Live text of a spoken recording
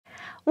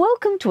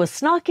Welcome to A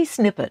Snarky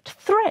Snippet,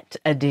 Threat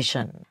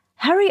Edition.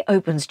 Harry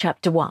opens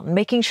Chapter 1,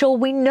 making sure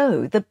we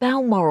know that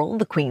Balmoral,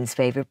 the Queen's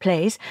favourite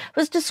place,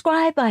 was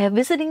described by a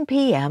visiting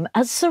PM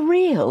as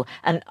surreal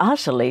and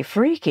utterly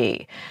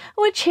freaky,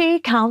 which he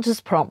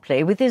counters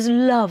promptly with his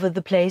love of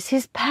the place,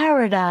 his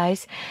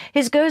paradise.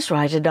 His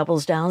ghostwriter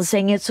doubles down,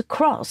 saying it's a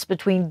cross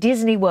between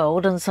Disney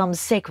World and some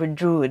sacred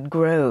druid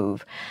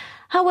grove.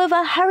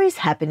 However, Harry's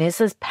happiness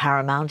is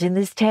paramount in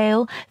this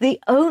tale, the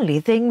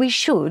only thing we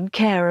should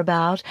care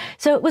about,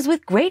 so it was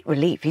with great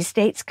relief he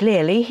states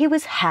clearly he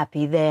was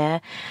happy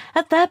there.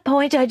 At that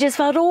point I just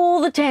felt all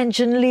the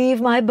tension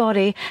leave my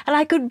body, and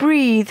I could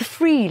breathe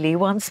freely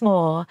once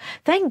more.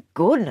 Thank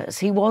goodness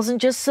he wasn't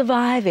just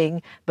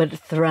surviving, but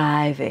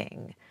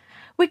thriving.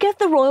 We get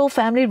the royal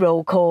family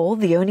roll call,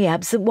 the only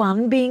absent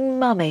one being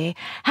Mummy.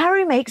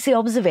 Harry makes the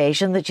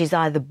observation that she's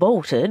either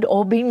bolted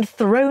or been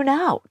thrown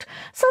out.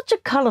 Such a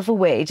colourful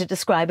way to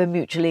describe a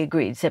mutually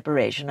agreed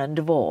separation and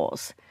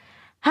divorce.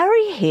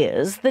 Harry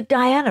hears that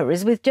Diana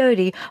is with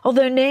Jodie,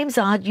 although names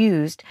aren't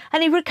used,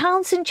 and he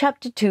recounts in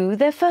Chapter 2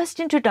 their first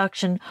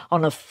introduction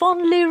on a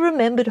fondly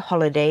remembered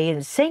holiday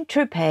in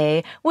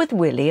Saint-Tropez with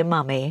Willie and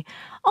Mummy.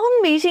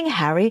 On meeting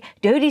Harry,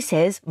 Jodie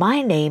says,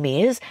 "My name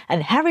is,"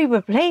 and Harry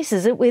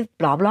replaces it with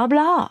blah blah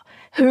blah.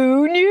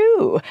 Who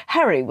knew?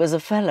 Harry was a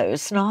fellow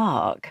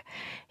snark.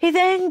 He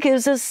then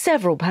gives us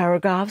several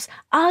paragraphs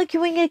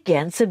arguing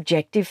against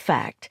objective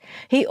fact.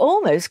 He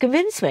almost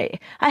convinced me.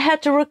 I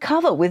had to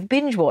recover with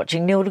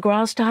binge-watching Neil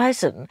deGrasse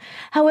Tyson.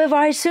 However,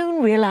 I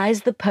soon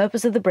realized the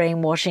purpose of the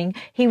brainwashing.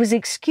 He was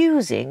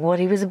excusing what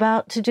he was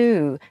about to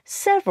do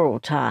several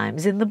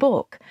times in the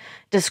book,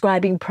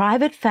 describing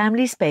private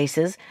family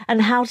spaces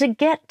and how to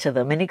get to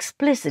them in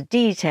explicit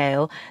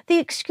detail, the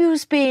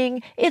excuse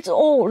being it's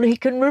all he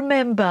can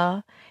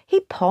remember. He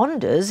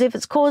ponders if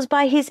it's caused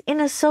by his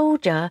inner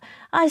soldier.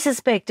 I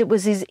suspect it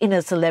was his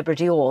inner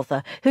celebrity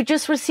author who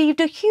just received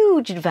a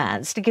huge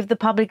advance to give the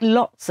public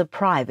lots of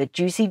private,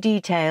 juicy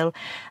detail.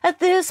 At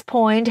this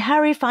point,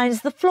 Harry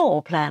finds the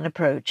floor plan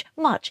approach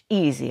much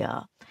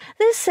easier.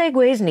 This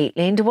segues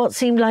neatly into what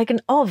seemed like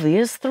an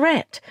obvious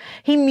threat.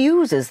 He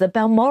muses that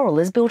Balmoral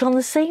is built on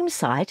the same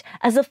site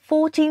as a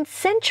 14th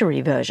century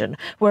version,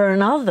 where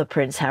another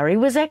Prince Harry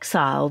was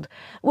exiled,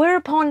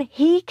 whereupon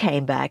he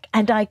came back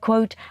and, I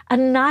quote,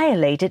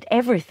 annihilated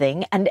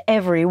everything and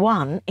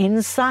everyone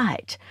in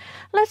sight.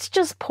 Let's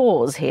just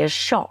pause here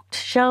shocked,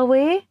 shall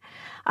we?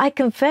 I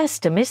confess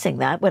to missing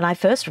that when I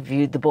first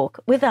reviewed the book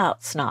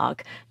without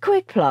snark.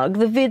 Quick plug,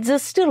 the vids are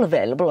still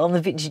available on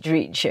the Vintage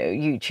Read Show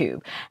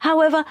YouTube.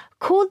 However,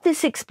 could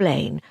this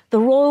explain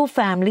the royal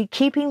family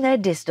keeping their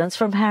distance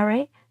from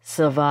Harry?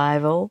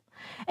 Survival?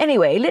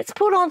 Anyway, let's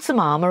put on some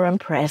armour and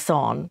press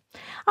on.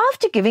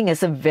 After giving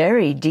us a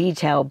very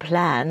detailed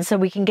plan so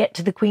we can get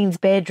to the Queen's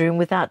bedroom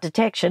without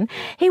detection,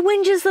 he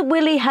whinges that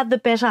Willie had the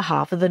better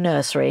half of the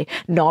nursery,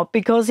 not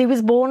because he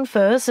was born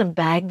first and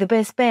bagged the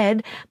best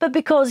bed, but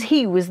because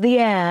he was the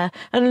heir,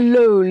 and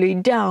lowly,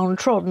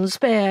 downtrodden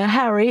Spare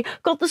Harry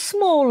got the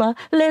smaller,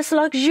 less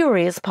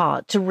luxurious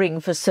part to ring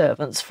for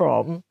servants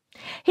from.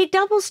 He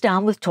doubles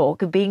down with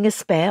talk of being a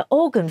spare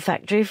organ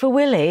factory for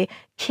Willie,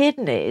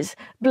 kidneys,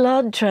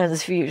 blood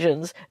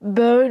transfusions,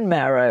 bone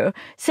marrow,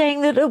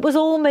 saying that it was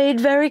all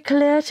made very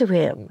clear to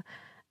him.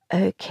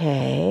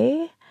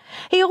 Okay.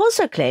 He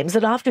also claims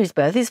that after his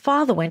birth his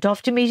father went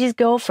off to meet his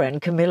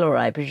girlfriend, Camilla,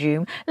 I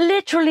presume,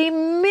 literally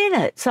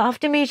minutes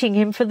after meeting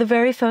him for the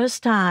very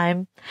first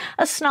time.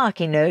 A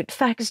snarky note,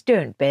 facts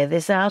don't bear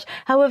this out.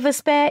 However,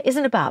 Spare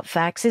isn't about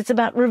facts, it's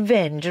about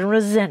revenge and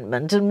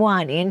resentment and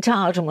whiny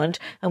entitlement,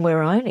 and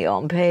we're only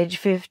on page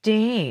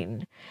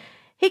 15.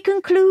 He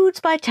concludes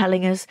by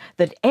telling us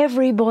that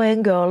every boy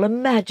and girl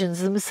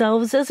imagines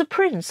themselves as a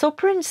prince or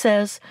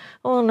princess.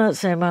 Well, not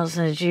so much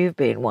since you've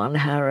been one,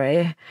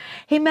 Harry.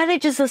 He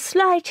manages a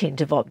slight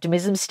hint of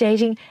optimism,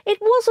 stating it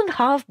wasn't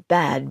half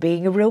bad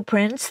being a real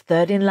prince,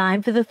 third in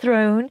line for the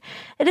throne.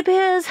 It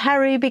appears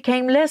Harry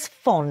became less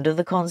fond of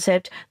the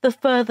concept the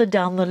further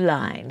down the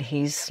line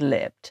he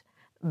slipped.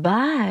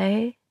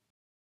 Bye.